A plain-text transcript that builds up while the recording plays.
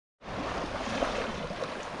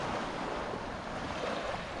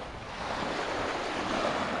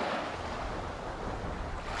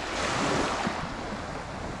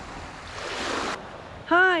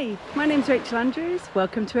Hi, my name's Rachel Andrews.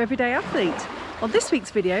 Welcome to Everyday Athlete. On this week's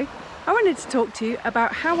video, I wanted to talk to you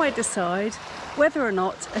about how I decide whether or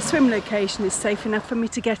not a swim location is safe enough for me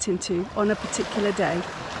to get into on a particular day.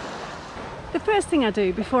 The first thing I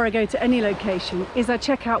do before I go to any location is I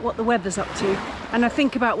check out what the weather's up to and I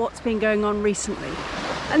think about what's been going on recently.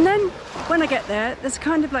 And then when I get there, there's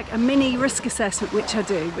kind of like a mini risk assessment which I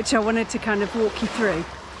do, which I wanted to kind of walk you through.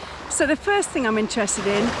 So the first thing I'm interested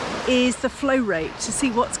in is the flow rate, to see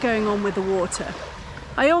what's going on with the water.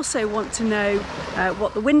 I also want to know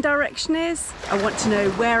what the wind direction is. I want to know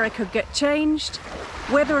where I could get changed,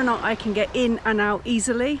 whether or not I can get in and out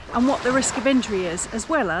easily, and what the risk of injury is, as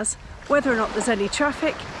well as whether or not there's any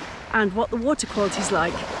traffic and what the water quality is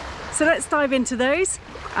like. So let's dive into those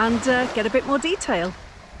and get a bit more detail.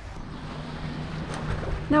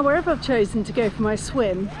 Now, wherever I've chosen to go for my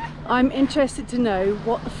swim, I'm interested to know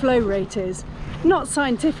what the flow rate is. Not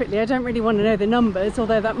scientifically, I don't really want to know the numbers,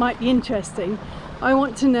 although that might be interesting. I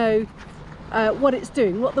want to know what it's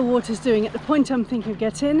doing, what the water's doing at the point I'm thinking of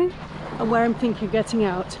getting in and where I'm thinking of getting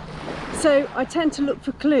out. So I tend to look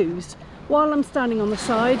for clues. While I'm standing on the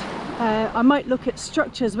side, I might look at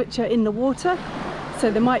structures which are in the water.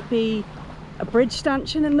 So there might be a bridge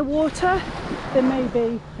stanchion in the water. There may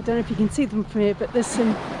be, I don't know if you can see them from here, but there's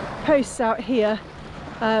some posts out here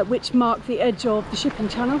which mark the edge of the shipping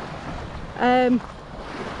channel. And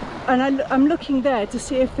I'm looking there to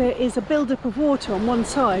see if there is a build-up of water on one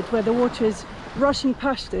side where the water is rushing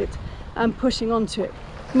past it and pushing onto it,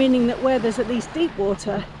 meaning that where there's at least deep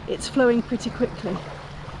water, it's flowing pretty quickly.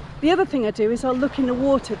 The other thing I do is I'll look in the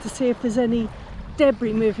water to see if there's any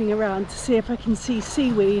debris moving around, to see if I can see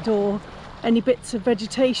seaweed or any bits of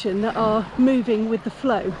vegetation that are moving with the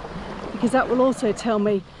flow, because that will also tell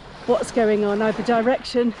me what's going on, either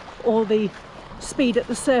direction or the speed at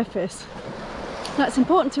the surface. Now, it's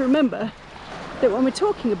important to remember that when we're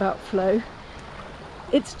talking about flow,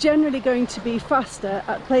 it's generally going to be faster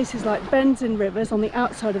at places like bends in rivers, on the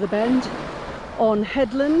outside of the bend, on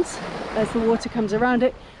headlands as the water comes around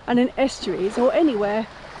it, and in estuaries or anywhere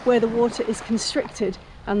where the water is constricted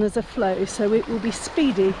and there's a flow. So it will be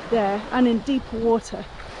speedy there and in deeper water.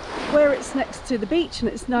 Where it's next to the beach and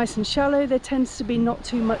it's nice and shallow, there tends to be not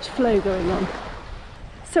too much flow going on.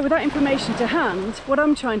 So with that information to hand, what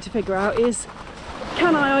I'm trying to figure out is,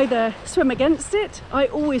 can I either swim against it? I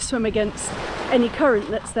always swim against any current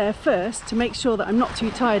that's there first to make sure that I'm not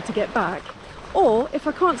too tired to get back. Or if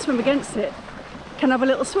I can't swim against it, can I have a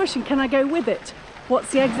little swish and can I go with it?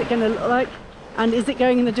 What's the exit going to look like? And is it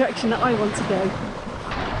going in the direction that I want to go?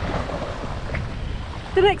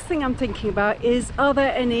 The next thing I'm thinking about is, are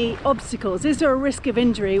there any obstacles? Is there a risk of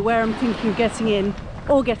injury where I'm thinking of getting in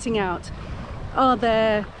or getting out? Are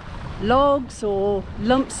there logs or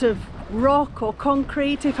lumps of rock or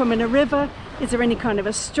concrete? If I'm in a river, is there any kind of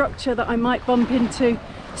a structure that I might bump into?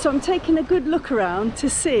 So I'm taking a good look around to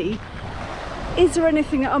see, is there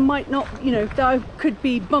anything that I might not, that I could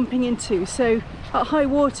be bumping into? So at high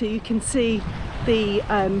water you can see the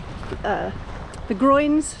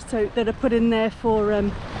groins that are put in there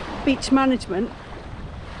for beach management.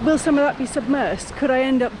 Will some of that be submersed? Could I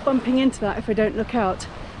end up bumping into that if I don't look out?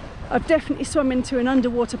 I've definitely swum into an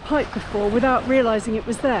underwater pipe before without realising it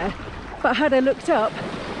was there, but had I looked up,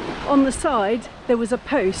 on the side there was a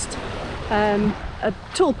post, a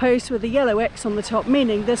tall post with a yellow X on the top,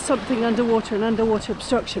 meaning there's something underwater, an underwater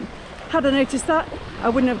obstruction. Had I noticed that, I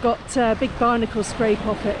wouldn't have got big barnacle scrape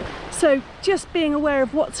off it. So just being aware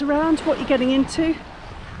of what's around, what you're getting into.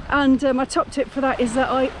 And my top tip for that is that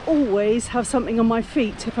I always have something on my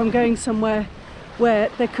feet if I'm going somewhere where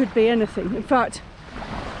there could be anything. In fact,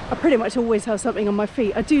 I pretty much always have something on my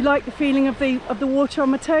feet. I do like the feeling of the water on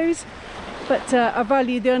my toes, but I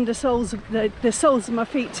value the undersoles, the soles of my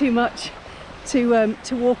feet too much to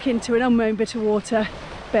walk into an unknown bit of water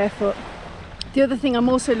barefoot. The other thing I'm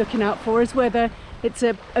also looking out for is whether it's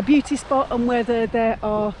a beauty spot and whether there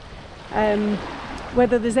are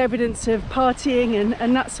whether there's evidence of partying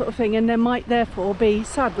and that sort of thing, and there might therefore be,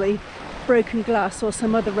 sadly, broken glass or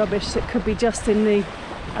some other rubbish that could be just in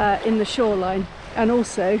the shoreline. And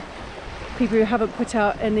also people who haven't put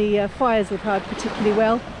out any fires they've had particularly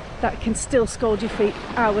well, that can still scald your feet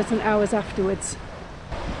hours and hours afterwards.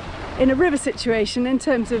 In a river situation, in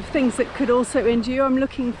terms of things that could also injure you, I'm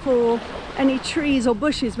looking for any trees or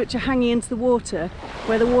bushes which are hanging into the water,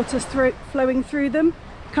 where the water's flowing through them,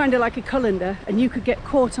 kind of like a colander, and you could get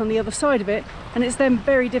caught on the other side of it, and it's then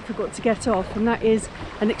very difficult to get off, and that is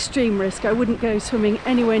an extreme risk. I wouldn't go swimming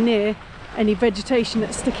anywhere near any vegetation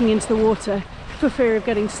that's sticking into the water for fear of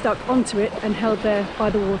getting stuck onto it and held there by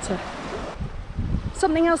the water.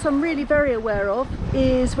 Something else I'm really very aware of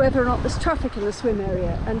is whether or not there's traffic in the swim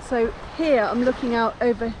area. And so here I'm looking out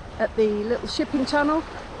over at the little shipping channel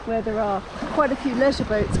where there are quite a few leisure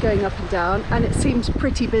boats going up and down, and it seems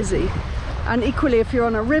pretty busy. And equally, if you're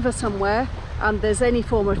on a river somewhere and there's any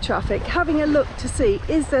form of traffic, having a look to see,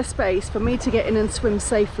 is there space for me to get in and swim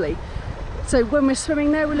safely? So when we're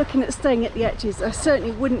swimming there, we're looking at staying at the edges. I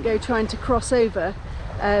certainly wouldn't go trying to cross over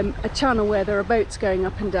a channel where there are boats going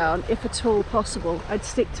up and down, if at all possible. I'd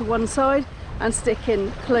stick to one side and stick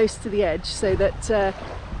in close to the edge so that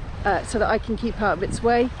I can keep out of its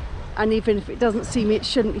way. And even if it doesn't see me, it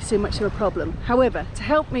shouldn't be so much of a problem. However, to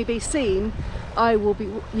help me be seen, I will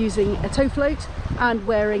be using a tow float and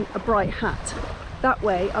wearing a bright hat. That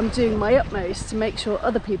way I'm doing my utmost to make sure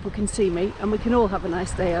other people can see me and we can all have a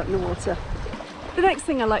nice day out in the water. The next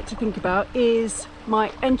thing I like to think about is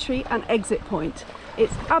my entry and exit point.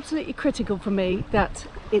 It's absolutely critical for me that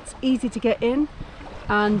it's easy to get in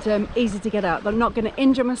and easy to get out. I'm not going to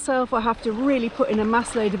injure myself or have to really put in a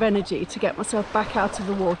mass load of energy to get myself back out of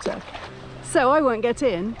the water. So I won't get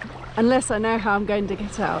in unless I know how I'm going to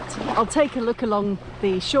get out. I'll take a look along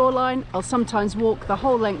the shoreline. I'll sometimes walk the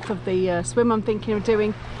whole length of the swim I'm thinking of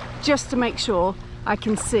doing, just to make sure I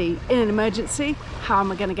can see in an emergency how am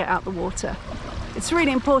I going to get out the water. It's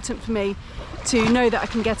really important for me to know that I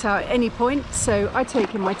can get out at any point, so I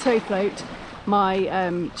take in my tow float,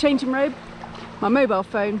 my changing robe, my mobile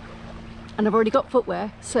phone, and I've already got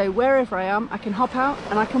footwear, so wherever I am I can hop out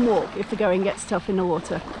and I can walk if the going gets tough in the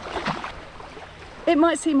water. It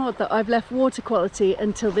might seem odd that I've left water quality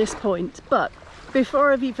until this point, but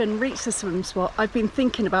before I've even reached the swim spot, I've been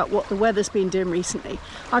thinking about what the weather's been doing recently.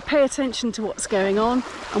 I pay attention to what's going on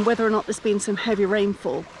and whether or not there's been some heavy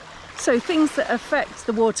rainfall. So things that affect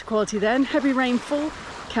the water quality then, heavy rainfall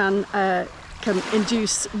can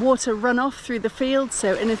induce water runoff through the field,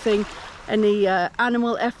 so any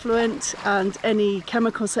animal effluent and any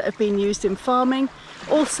chemicals that have been used in farming.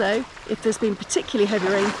 Also, if there's been particularly heavy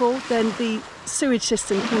rainfall, then the sewage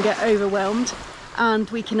system can get overwhelmed and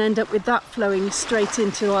we can end up with that flowing straight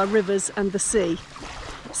into our rivers and the sea.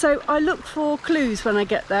 So I look for clues when I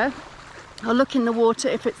get there. I'll look in the water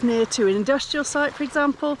if it's near to an industrial site, for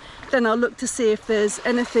example. Then I'll look to see if there's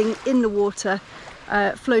anything in the water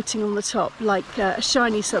floating on the top, like a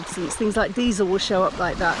shiny substance. Things like diesel will show up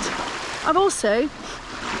like that. I've also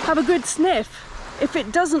have a good sniff. If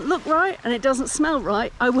it doesn't look right and it doesn't smell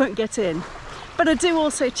right, I won't get in. But I do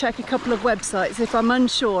also check a couple of websites if I'm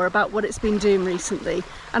unsure about what it's been doing recently,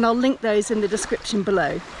 and I'll link those in the description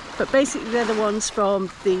below. But basically they're the ones from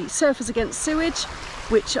the Surfers Against Sewage,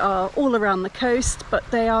 which are all around the coast, but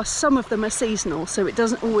some of them are seasonal, so it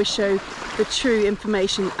doesn't always show the true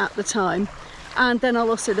information at the time. And then I'll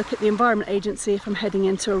also look at the Environment Agency if I'm heading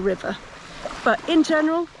into a river. But in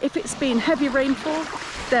general, if it's been heavy rainfall,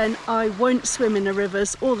 then I won't swim in the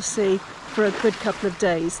rivers or the sea for a good couple of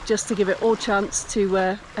days, just to give it all chance to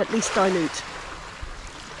at least dilute.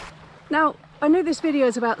 Now, I know this video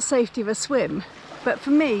is about safety of a swim, but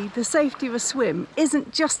for me, the safety of a swim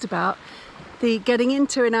isn't just about the getting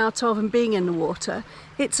into and out of and being in the water.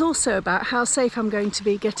 It's also about how safe I'm going to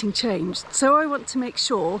be getting changed. So I want to make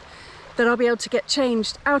sure that I'll be able to get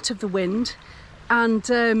changed out of the wind and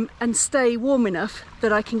stay warm enough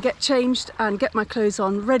that I can get changed and get my clothes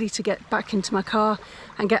on, ready to get back into my car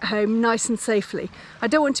and get home nice and safely. I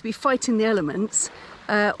don't want to be fighting the elements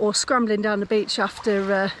or scrambling down the beach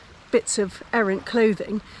after bits of errant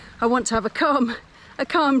clothing. I want to have a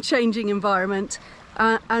calm changing environment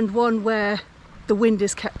and one where the wind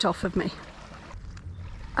is kept off of me.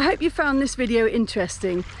 I hope you found this video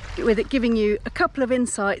interesting, with it giving you a couple of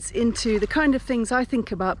insights into the kind of things I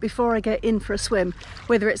think about before I get in for a swim,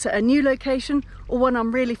 whether it's at a new location or one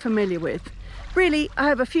I'm really familiar with. Really, I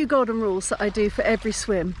have a few golden rules that I do for every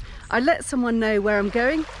swim. I let someone know where I'm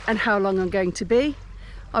going and how long I'm going to be.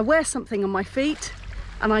 I wear something on my feet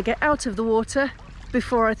and I get out of the water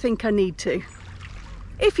before I think I need to.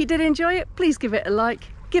 If you did enjoy it, please give it a like,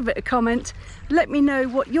 give it a comment, let me know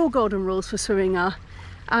what your golden rules for swimming are.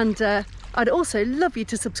 And I'd also love you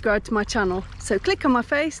to subscribe to my channel. So click on my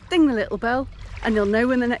face, ding the little bell, and you'll know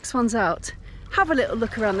when the next one's out. Have a little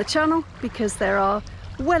look around the channel because there are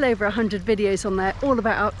well over 100 videos on there all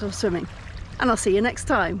about outdoor swimming. And I'll see you next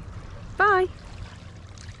time. Bye!